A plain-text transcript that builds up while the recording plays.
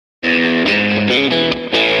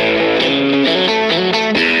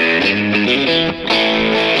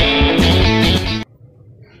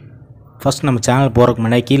First நம்ம channel போகிறதுக்கு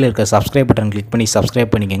முன்னாடி கீழே இருக்க சப்ஸ்கிரைப் பட்டன் கிளிக் பண்ணி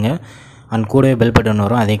சப்ஸ்கிரைப் பண்ணிக்கோங்க. அண்ட் கூடவே பெல் பட்டன்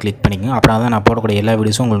வரும், அதையும் கிளிக் பண்ணிக்கோங்க. அப்படின்னா தான் நான் போடக்கூடிய எல்லா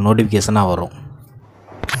வீடியோஸும் உங்களுக்கு நோட்டிஃபிகேஷனாக வரும்.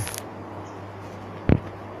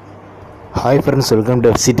 Hi friends, welcome to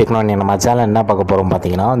Techno. நம்ம சேனல் என்ன பார்க்க போகிறோம்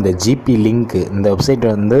பார்த்தீங்கன்னா, இந்த ஜிபி லிங்க், இந்த வெப்சைட்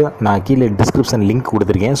வந்து நான் கீழே டிஸ்கிரிப்ஷன் லிங்க்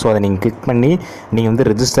கொடுத்துருக்கேன். ஸோ அதை நீங்கள் கிளிக் பண்ணி நீங்கள் வந்து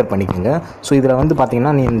ரெஜிஸ்டர் பண்ணிக்கோங்க. ஸோ இதில் வந்து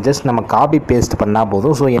பார்த்தீங்கன்னா நீங்கள் ஜஸ்ட் நம்ம காப்பி பேஸ்ட் பண்ணால்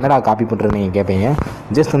போதும். ஸோ என்னடா காப்பி பண்ணுறது நீங்கள் கேட்பீங்க.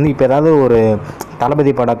 ஜஸ்ட் வந்து இப்போ ஏதாவது ஒரு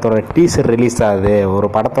தளபதி படத்தோட டீசர் ரிலீஸ் ஆகுது, ஒரு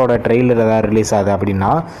படத்தோட ட்ரெய்லர் ஏதாவது ரிலீஸ் ஆகுது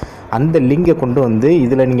அப்படின்னா அந்த லிங்கை கொண்டு வந்து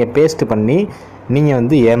இதில் நீங்கள் பேஸ்ட் பண்ணி நீங்கள்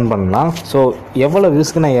வந்து ஏர்ன் பண்ணலாம். ஸோ எவ்வளோ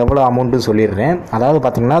வியூஸ்க்கு நான் எவ்வளோ அமௌண்ட்டு சொல்லிடுறேன். அதாவது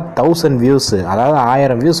பார்த்திங்கன்னா 1000 வியூஸு, அதாவது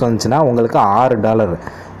 1000 வியூஸ் வந்துச்சுன்னா உங்களுக்கு $6.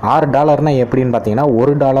 $6 எப்படின்னு பார்த்தீங்கன்னா,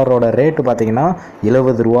 $1 ரேட்டு பார்த்தீங்கன்னா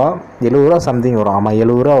 70 ரூபா சம்திங் வரும். ஆமாம்,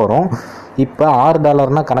 70 ரூபா வரும். இப்போ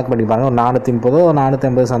 $6 கணக்கு பண்ணிப்பாங்க. ஒரு 430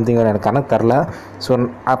 450 சம்திங் வரும். எனக்கு கணக்கு தரல. ஸோ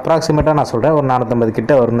அப்ராக்சிமேட்டாக நான் சொல்கிறேன், ஒரு 450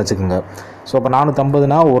 கிட்ட வரும்னு வச்சுக்கோங்க. ஸோ இப்போ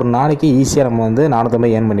 450னா ஒரு நாளைக்கு ஈஸியாக நம்ம வந்து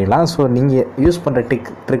 450 ஏர்ன் பண்ணிடலாம். ஸோ நீங்கள் யூஸ் பண்ணுற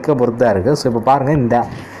ட்ரிக்கை பொறுத்து தான் இருக்குது. ஸோ இப்போ பாருங்கள், இந்த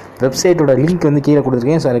வெப்சைட்டோட லிங்க் வந்து கீழே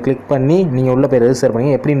கொடுத்துருக்கேன். ஸோ அதை கிளிக் பண்ணி நீங்கள் உள்ளே போய் ரெஜிஸ்டர்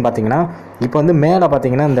பண்ணிங்க. எப்படின்னு பார்த்தீங்கன்னா, இப்போ வந்து மேலே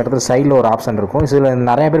பார்த்தீங்கன்னா இந்த இடத்துல சைடில் ஒரு ஆப்ஷன் இருக்கும். இதில்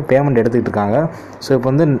நிறைய பேர் பேமெண்ட் எடுத்துக்கிட்டு இருக்காங்க. ஸோ இப்போ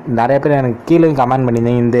வந்து நிறைய பேர் எனக்கு கீழே கமெண்ட்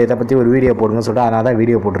பண்ணியிருந்தேன், இந்த இதை பற்றி ஒரு வீடியோ போடுங்கன்னு சொல்லிட்டு, அதனால் தான்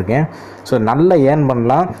வீடியோ போட்டிருக்கேன். ஸோ நல்லா ஏர்ன்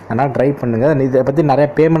பண்ணலாம், அதனால் ட்ரை பண்ணுங்கள். இதை பற்றி நிறைய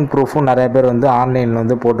பேமெண்ட் ப்ரூஃபும் நிறைய பேர் வந்து ஆன்லைனில்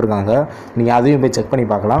வந்து போட்டிருக்காங்க. நீங்கள் அதையும் போய் செக் பண்ணி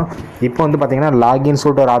பார்க்கலாம். இப்போ வந்து பார்த்தீங்கன்னா லாகின்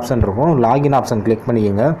சொல்லிட்டு ஒரு ஆப்ஷன் இருக்கும். லாகின் ஆப்ஷன் கிளிக்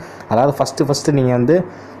பண்ணிக்கோங்க. அதாவது ஃபஸ்ட்டு நீங்கள் வந்து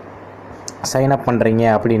சைன் அப் பண்ணுறீங்க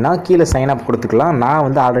அப்படின்னா கீழே சைன் அப் கொடுத்துக்கலாம். நான்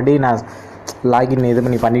வந்து ஆல்ரெடி நான் லாகின் இது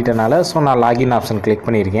பண்ணிட்டனால ஸோ நான் லாகின் ஆப்ஷன் கிளிக்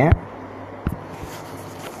பண்ணியிருக்கேன்.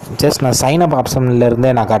 ஜஸ்ட் நான் சைன் அப்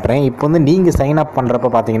ஆப்ஷன்லேருந்தே நான் காட்டுறேன். இப்போ வந்து நீங்கள் சைன் அப்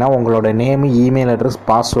பண்ணுறப்ப பார்த்தீங்கன்னா உங்களோட நேமு, இமெயில் அட்ரஸ்,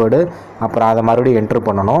 பாஸ்வேர்டு, அப்புறம் அதை மறுபடியும் என்ட்ரு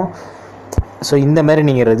பண்ணணும். ஸோ இந்தமாரி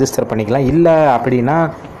நீங்கள் ரெஜிஸ்டர் பண்ணிக்கலாம். இல்லை அப்படின்னா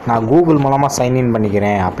நான் கூகுள் மூலமாக சைன்இன்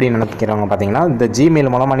பண்ணிக்கிறேன் அப்படின்னு நினைக்கிறவங்க பார்த்தீங்கன்னா இந்த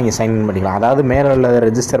ஜிமெயில் மூலமாக நீங்கள் சைன்இன் பண்ணிக்கலாம். அதாவது மேலே உள்ள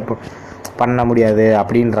ரெஜிஸ்டர் பண்ண முடியாது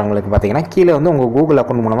அப்படின்றவங்களுக்கு பார்த்தீங்கன்னா கீழே வந்து உங்கள் கூகுள்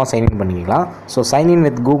அக்கௌண்ட் மூலமாக சைன்இன் பண்ணிக்கலாம். ஸோ சைன்இன்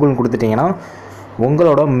வித் கூகுள்னு கொடுத்துட்டிங்கன்னா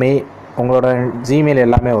உங்களோட ஜிமெயில்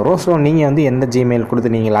எல்லாமே வரும். ஸோ நீங்கள் வந்து எந்த ஜிமெயில் கொடுத்து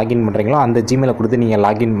நீங்கள் லாகின் பண்ணுறீங்களோ அந்த ஜிமெயிலை கொடுத்து நீங்கள்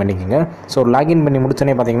லாகின் பண்ணிக்கோங்க. ஸோ லாகின் பண்ணி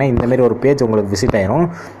முடிச்சோன்னே பார்த்தீங்கன்னா இந்தமாரி ஒரு பேஜ் உங்களுக்கு விசிட் ஆயிரும்.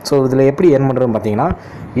 ஸோ இதில் எப்படி ஏர்ன் பண்ணுறதுன்னு பார்த்தீங்கன்னா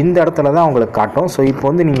இந்த இடத்துல தான் உங்களுக்கு காட்டும். ஸோ இப்போ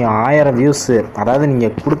வந்து நீங்கள் 1000 வியூஸு, அதாவது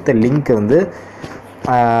நீங்கள் கொடுத்த லிங்க் வந்து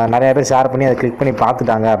நிறைய பேர் ஷேர் பண்ணி அதை கிளிக் பண்ணி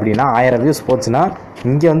பார்த்துட்டாங்க அப்படின்னா 1000 வியூஸ் போச்சுன்னா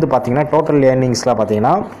இங்கே வந்து பார்த்தீங்கன்னா டோட்டல் ஏர்னிங்ஸ்லாம்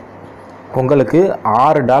பார்த்தீங்கன்னா உங்களுக்கு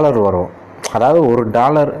 $6 வரும். அதாவது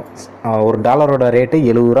ஒரு டாலரோட ரேட்டு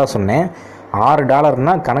 70 ரூபா சொன்னேன்.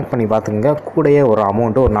 $6 கணக்கு பண்ணி பார்த்துங்க. கூடயே ஒரு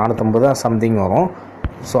அமௌண்ட்டு ஒரு 450 சம்திங் வரும்.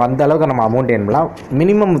 ஸோ அந்த அளவுக்கு நம்ம அமௌண்ட் ஏர்ன் பண்ணலாம்.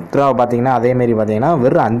 மினிமம் வித்ட்ரா பார்த்தீங்கன்னா அதேமாரி பார்த்தீங்கன்னா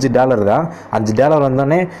வெறும் $5 தான். $5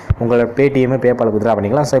 வந்தோடனே உங்களோட பேடிஎம், பேபால் வித்ட்ரா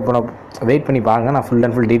பண்ணிக்கலாம். ஸோ இப்போ நான் வெயிட் பண்ணி பாருங்கள், நான் ஃபுல்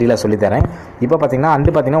அண்ட் ஃபுல் டீட்டெயிலாக சொல்லித்தரேன். இப்போ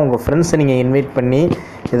பார்த்தீங்கன்னா உங்கள் ஃப்ரெண்ட்ஸை நீங்கள் இன்வைட் பண்ணி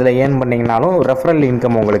இதில் ஏர்ன் பண்ணிங்கனாலும் ரெஃபரல்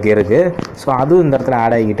இன்கம் உங்களுக்கு இருக்குது. ஸோ அதுவும் இந்த இடத்துல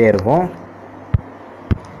ஆட் ஆகிக்கிட்டே இருக்கும்.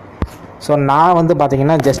 ஸோ நான் வந்து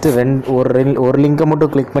பார்த்தீங்கன்னா ஜஸ்ட்டு ஒரு லிங்கை மட்டும்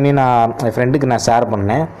கிளிக் பண்ணி நான் என் ஃப்ரெண்டுக்கு நான் ஷேர்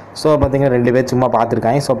பண்ணேன். ஸோ பார்த்தீங்கன்னா 2 பேர் சும்மா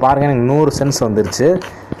பார்த்துருக்காங்க. ஸோ பாருங்கள், எனக்கு 100 சென்ஸ் வந்துருச்சு.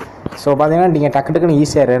 ஸோ பார்த்தீங்கன்னா நீங்கள் டக்குன்னு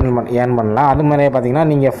ஈஸியாக ஏர்ன் பண்ணலாம். அது மாதிரியே பார்த்தீங்கன்னா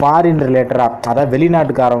நீங்கள் ஃபாரின் ரிலேட்டடாக, அதாவது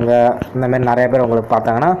வெளிநாட்டுக்காரவங்க இந்தமாதிரி நிறைய பேர் உங்களுக்கு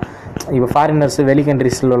பார்த்தாங்கன்னா, இப்போ ஃபாரினர்ஸ் வெளி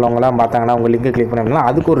கண்ட்ரீஸில் உள்ளவங்களாம் பார்த்தாங்கன்னா உங்கள் லிங்கை கிளிக் பண்ணிங்கன்னா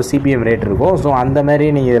அதுக்கு ஒரு சிபிஎம் ரேட் இருக்கும். ஸோ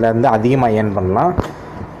அந்தமாதிரி நீங்கள் இதில் வந்து அதிகமாக ஏர்ன் பண்ணலாம்.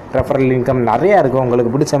 ரெஃபரல் இன்கம் நிறையா இருக்கும்.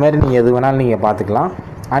 உங்களுக்கு பிடிச்ச மாதிரி நீங்கள் எது வேணாலும் நீங்கள் பார்த்துக்கலாம்.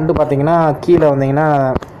 அண்டு பார்த்தீங்கன்னா கீழே வந்தீங்கன்னா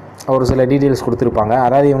ஒரு சில டீட்டெயில்ஸ் கொடுத்துருப்பாங்க.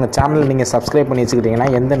 அதாவது இவங்க சேனல் நீங்கள் சப்ஸ்கிரைப் பண்ணி வச்சுக்கிட்டிங்கன்னா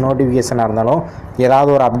எந்த நோட்டிஃபிகேஷனாக இருந்தாலும் ஏதாவது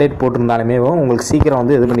ஒரு அப்டேட் போட்டிருந்தாலுமே உங்களுக்கு சீக்கிரம்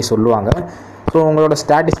வந்து இது பண்ணி சொல்லுவாங்க. ஸோ உங்களோட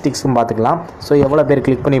ஸ்டாட்டிஸ்டிக்ஸும் பார்த்துக்கலாம். ஸோ எவ்வளோ பேர்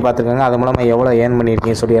கிளிக் பண்ணி பார்த்துருக்காங்க, அது மூலமாக எவ்வளோ ஏர்ன்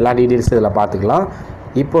பண்ணியிருக்கீங்கன்னு சொல்லி எல்லா டீட்டெயில்ஸும் இதில் பார்த்துக்கலாம்.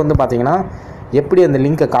 இப்போ வந்து பார்த்தீங்கன்னா எப்படி அந்த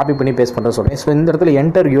லிங்க்கை காப்பி பண்ணி பேஸ்ட் பண்ணுறது சொல்கிறேன். ஸோ இந்த இடத்துல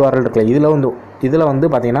என்டர் யூஆர்எல் இருக்குல்ல, இதில் வந்து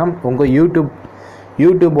பார்த்தீங்கன்னா உங்கள்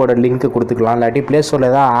யூடியூபோட லிங்க்கு கொடுத்துக்கலாம். இல்லாட்டி ப்ளே ஸ்டோரில்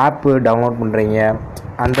ஏதாவது ஆப்பு டவுன்லோட் பண்ணுறீங்க,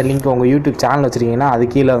 அந்த லிங்க் உங்கள் யூடியூப் சேனல் வச்சுருக்கீங்கன்னா அது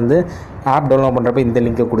கீழே வந்து ஆப் டவுன்லோட் பண்ணுறப்ப இந்த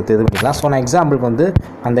லிங்க்கை கொடுத்து இது பண்ணிக்கலாம். ஸோ நான் எக்ஸாம்பிளுக்கு வந்து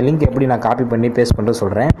அந்த லிங்க் எப்படி நான் காப்பி பண்ணி பேஸ்ட் பண்ணுறது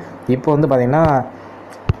சொல்கிறேன். இப்போ வந்து பார்த்திங்கன்னா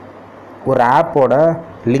ஒரு ஆப்போட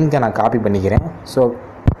லிங்க்கை நான் காப்பி பண்ணிக்கிறேன். ஸோ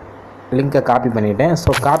லிங்க்கை காப்பி பண்ணிவிட்டேன். ஸோ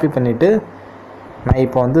காப்பி பண்ணிவிட்டு நான்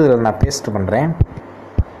இப்போ வந்து இதில் நான் பேஸ்ட் பண்ணுறேன்.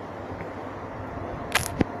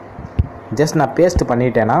 ஜஸ்ட் நான் பேஸ்ட்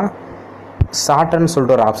பண்ணிட்டேன்னா ஷார்ட்னு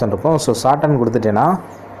சொல்லிட்டு ஒரு ஆப்ஷன் இருக்கும். ஸோ ஷார்ட்டன் கொடுத்துட்டேன்னா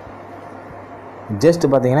ஜஸ்ட்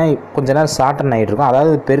பார்த்தீங்கன்னா கொஞ்ச நேரம் ஷார்ட்டன் ஆகிட்டு இருக்கும்.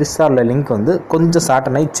 அதாவது பெருசாக உள்ள லிங்க் வந்து கொஞ்சம்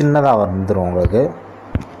ஷார்ட்டன் ஆகி சின்னதாக வந்துடும் உங்களுக்கு.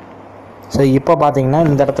 ஸோ இப்போ பார்த்தீங்கன்னா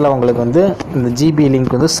இந்த இடத்துல உங்களுக்கு வந்து இந்த ஜிபி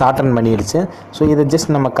லிங்க் வந்து ஷார்ட்டன் பண்ணிடுச்சு. ஸோ இதை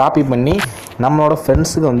ஜஸ்ட் நம்ம காப்பி பண்ணி நம்மளோட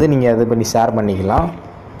ஃப்ரெண்ட்ஸுக்கு வந்து நீங்கள் இது பண்ணி ஷேர் பண்ணிக்கலாம்.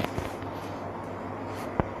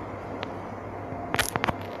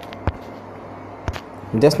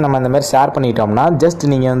 ஜஸ்ட் நம்ம இந்த மாதிரி ஷேர் பண்ணிட்டோம்னா ஜஸ்ட்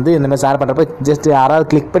நீங்கள் வந்து இந்த மாதிரி ஷேர் பண்ணுறப்ப ஜஸ்ட் யாராவது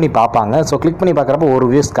கிளிக் பண்ணி பார்ப்பாங்க. ஸோ கிளிக் பண்ணி பார்க்குறப்ப ஒரு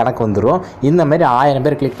வியூஸ் கணக்கு வந்துடும். இந்த மாதிரி 1000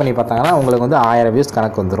 பேர் கிளிக் பண்ணி பார்த்தாங்கன்னா உங்களுக்கு வந்து 1000 வியூஸ்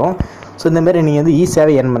கணக்கு வந்துடும். ஸோ இந்தமாரி நீங்கள் வந்து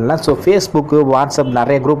ஈஸியாகவே ஏர்ன் பண்ணலாம். ஸோ ஃபேஸ்புக்கு, வாட்ஸ்அப்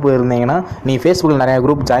நிறைய குரூப் இருந்தீங்கன்னா நீங்கள் ஃபேஸ்புக்கில் நிறைய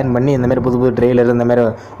குரூப் ஜாயின் பண்ணி இந்தமாரி புது புது ட்ரெய்லர் இந்தமாரி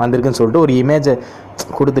வந்திருக்குன்னு சொல்லிட்டு ஒரு இமேஜை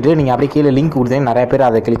கொடுத்துட்டு நீங்கள் அப்படியே கீழே லிங்க் கொடுத்தீங்கன்னா நிறைய பேர்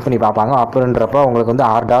அதை கிளிக் பண்ணி பார்ப்பாங்க. அப்படின்றப்ப உங்களுக்கு வந்து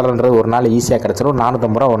 $6 ஒரு நாள் ஈஸியாக கிடச்சிடும்.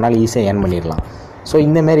 $450 ஒரு நாள் ஈஸியாக ஏர்ன் பண்ணிடலாம். ஸோ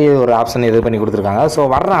இந்தமாரி ஒரு ஆப்ஷன் இது பண்ணி கொடுத்துருக்காங்க. ஸோ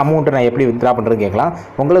வர்ற அமௌண்ட்டை நான் எப்படி வித்ட்ரா பண்ணுறது கேட்கலாம்.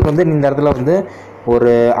 உங்களுக்கு வந்து இந்த இடத்துல வந்து ஒரு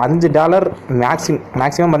 $5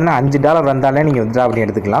 மேக்ஸிமம் பார்த்தீங்கன்னா $5 வந்தாலே நீங்கள் வித்ட்ரா பண்ணி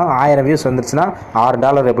எடுத்துக்கலாம். 1000 வியூஸ் வந்துருச்சுன்னா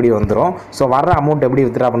 $6 எப்படி வந்துடும். ஸோ வர்ற அமௌண்ட் எப்படி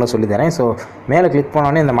வித்ட்ரா பண்ண சொல்லித்தரேன். ஸோ மேலே கிளிக்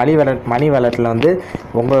பண்ணோன்னே இந்த மணி வேலெட்டில் வந்து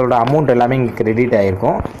உங்களோட அமௌண்ட் எல்லாமே இங்கே கிரெடிட்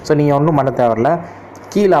ஆகிருக்கும். ஸோ நீங்கள் ஒன்றும் பண்ண தேவையில்ல.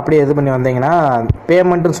 கீழே அப்படியே இது பண்ணி வந்தீங்கன்னா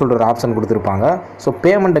பேமெண்ட்டுன்னு சொல்கிற ஒரு ஆப்ஷன் கொடுத்துருப்பாங்க. ஸோ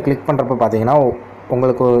பேமெண்ட்டை கிளிக் பண்ணுறப்ப பார்த்தீங்கன்னா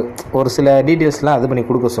உங்களுக்கு ஒரு சில டீட்டெயில்ஸ்லாம் இது பண்ணி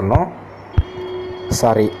கொடுக்க சொல்லணும்.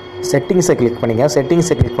 செட்டிங்ஸை கிளிக் பண்ணிங்க.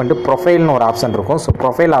 செட்டிங்ஸை கிளிக் பண்ணிட்டு ப்ரொஃபைல்னு ஒரு ஆப்ஷன் இருக்கும். ஸோ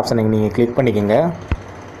ப்ரொஃபைல் ஆப்ஷனை நீங்கள் கிளிக் பண்ணிக்கோங்க.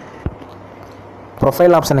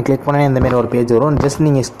 ப்ரொஃபைல் ஆப்ஷனை கிளிக் பண்ணி இந்தமாரி ஒரு பேஜ் வரும். ஜஸ்ட்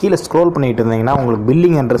நீங்கள் கீழே ஸ்க்ரோல் பண்ணிட்டு இருந்தீங்கன்னா உங்களுக்கு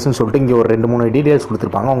பில்லிங் அட்ரஸ்ன்னு சொல்லிட்டு இங்கே ஒரு 2-3 டீட்டெயில்ஸ்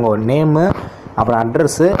கொடுத்துருப்பாங்க. உங்கள் நேமு, அப்புறம்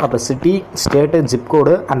அட்ரஸ்ஸு, அப்புறம் சிட்டி, ஸ்டேட்டு,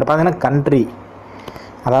 ஜிப்கோடு அண்ட் பார்த்தீங்கன்னா கண்ட்ரி,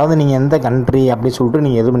 அதாவது நீங்கள் எந்த கண்ட்ரி அப்படின்னு சொல்லிட்டு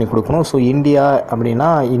நீங்கள் இது பண்ணி கொடுக்கணும். ஸோ இந்தியா அப்படின்னா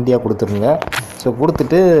இந்தியா கொடுத்துருங்க. ஸோ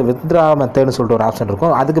கொடுத்துட்டு வித்ட்ரா மெத்தட்னு சொல்லிட்டு ஒரு ஆப்ஷன்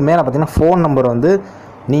இருக்கும். அதுக்கு மேலே பார்த்தீங்கன்னா ஃபோன் நம்பர் வந்து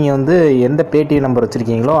நீங்கள் வந்து எந்த பேடிஎம் நம்பர்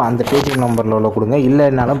வச்சுருக்கீங்களோ அந்த பேடிஎம் நம்பரில் உள்ள கொடுங்க.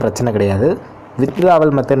 இல்லைன்னாலும் பிரச்சனை கிடையாது.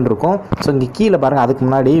 வித்ட்ராவல் மெத்தட் இருக்கும். ஸோ இங்கே கீழே பாருங்கள், அதுக்கு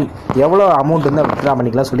முன்னாடி எவ்வளோ அமௌண்ட் இருந்தால் வித்ட்ரா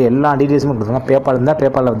பண்ணிக்கலாம் சொல்லி எல்லா டீட்டெயில்ஸும் கொடுத்துருங்க. பேபால் இருந்தால்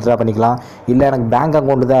பேபாலில் வித்ட்ரா பண்ணிக்கலாம். இல்லை எனக்கு பேங்க்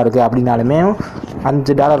அக்கௌண்ட் தான் இருக்குது அப்படின்னாலுமே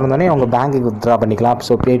 $5 இருந்தோடனே உங்கள் பேங்க்குக்கு வித்ட்ரா பண்ணிக்கலாம்.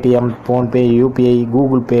 So Paytm, PhonePe, UPI,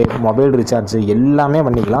 Google Pay, mobile recharge எல்லாமே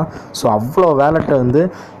பண்ணிக்கலாம். ஸோ அவ்வளோ வேலெட்டை வந்து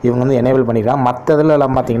இவங்க வந்து எனேபிள் பண்ணிக்கலாம். மற்ற இதில்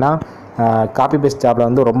எல்லாம் பார்த்தீங்கன்னா காப்பி பேஸ்ட் ஜாப்பில்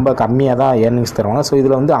வந்து ரொம்ப கம்மியாக தான் ஏர்னிங்ஸ் தருவாங்க. ஸோ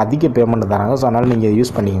இதில் வந்து அதிக பேமெண்ட் தராங்க. ஸோ அதனால் நீங்கள்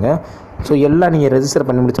யூஸ் பண்ணிக்கங்க. ஸோ எல்லாம் நீங்கள் ரெஜிஸ்டர்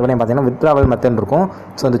பண்ணி முடிச்ச உடனே பார்த்தீங்கன்னா வித்ட்ராவல் மெத்தட் இருக்கும்.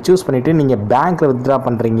 ஸோ அதை சூஸ் பண்ணிவிட்டு நீங்கள் பேங்க்கில் வித்ட்ரா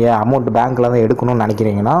பண்ணுறீங்க, அமௌண்ட் பேங்க்கில் தான் எடுக்கணும்னு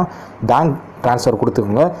நினைக்கிறீங்கன்னா பேங்க் ட்ரான்ஸ்ஃபர்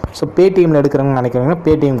கொடுத்துக்கோங்க. ஸோ பேடிஎம்மில் எடுக்கிறவங்க நினைக்கிறீங்கன்னா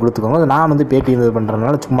பேடிஎம் கொடுத்துக்கோங்க. நான் வந்து பேடிஎம் இது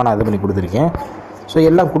பண்ணுறதுனால சும்மா நான் இது பண்ணி கொடுத்துருக்கேன். ஸோ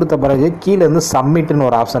எல்லாம் கொடுத்த பிறகு கீழே வந்து சப்மிட்னு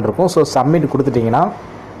ஒரு ஆப்ஷன் இருக்கும். ஸோ சப்மிட் கொடுத்துட்டிங்கன்னா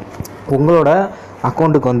உங்களோட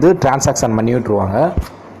அக்கௌண்ட்டுக்கு வந்து ட்ரான்சாக்ஷன் பண்ணி விட்ருவாங்க.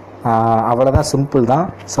 அவ்வளோதான், சிம்பிள் தான்.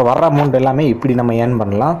 ஸோ வர்ற அமௌண்ட் எல்லாமே இப்படி நம்ம ஏர்ன்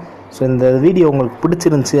பண்ணலாம். ஸோ இந்த வீடியோ உங்களுக்கு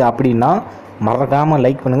பிடிச்சிருந்துச்சி அப்படின்னா மறக்காமல்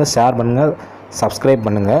லைக் பண்ணுங்கள், ஷேர் பண்ணுங்கள், சப்ஸ்கிரைப்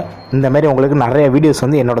பண்ணுங்கள். இந்தமாரி உங்களுக்கு நிறைய வீடியோஸ்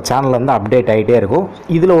வந்து என்னோடய சேனலில் வந்து அப்டேட் ஆகிட்டே இருக்கும்.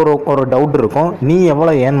 இதில் ஒரு டவுட் இருக்கும், நீ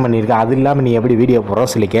எவ்வளோ ஏர்ன் பண்ணியிருக்க, அது இல்லாமல் நீ எப்படி வீடியோ போடுறோ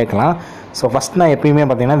சொல்லி கேட்கலாம். ஸோ ஃபஸ்ட் நான் எப்பயுமே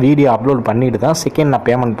பார்த்தீங்கன்னா வீடியோ அப்லோட் பண்ணிவிட்டு தான் செகண்ட் நான்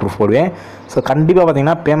பேமெண்ட் ப்ரூஃப் போடுவேன். ஸோ கண்டிப்பாக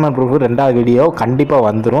பார்த்தீங்கன்னா பேமெண்ட் ப்ரூஃப் 2வது வீடியோ கண்டிப்பாக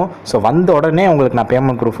வந்துடும். ஸோ வந்த உடனே உங்களுக்கு நான்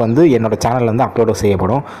பேமெண்ட் ப்ரூஃப் வந்து என்னோடய சேனலில் வந்து அப்லோட்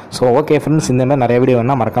செய்யப்படும். ஸோ ஓகே ஃப்ரெண்ட்ஸ், இந்தமாதிரி நிறைய வீடியோ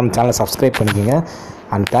வேணால் மறக்காமல் சேனலை சப்ஸ்கிரைப் பண்ணிக்கோங்க.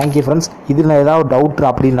 And thank you friends. இதில் ஏதாவது டவுட்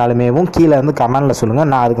அப்படின்னாலுமே கீழே வந்து கமெண்டில் சொல்லுங்கள்.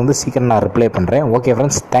 நான் அதுக்கு வந்து சீக்கிரம் நான் ரிப்ளை பண்ணுறேன். Okay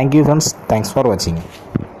friends, thank you friends, thanks for வாட்சிங்.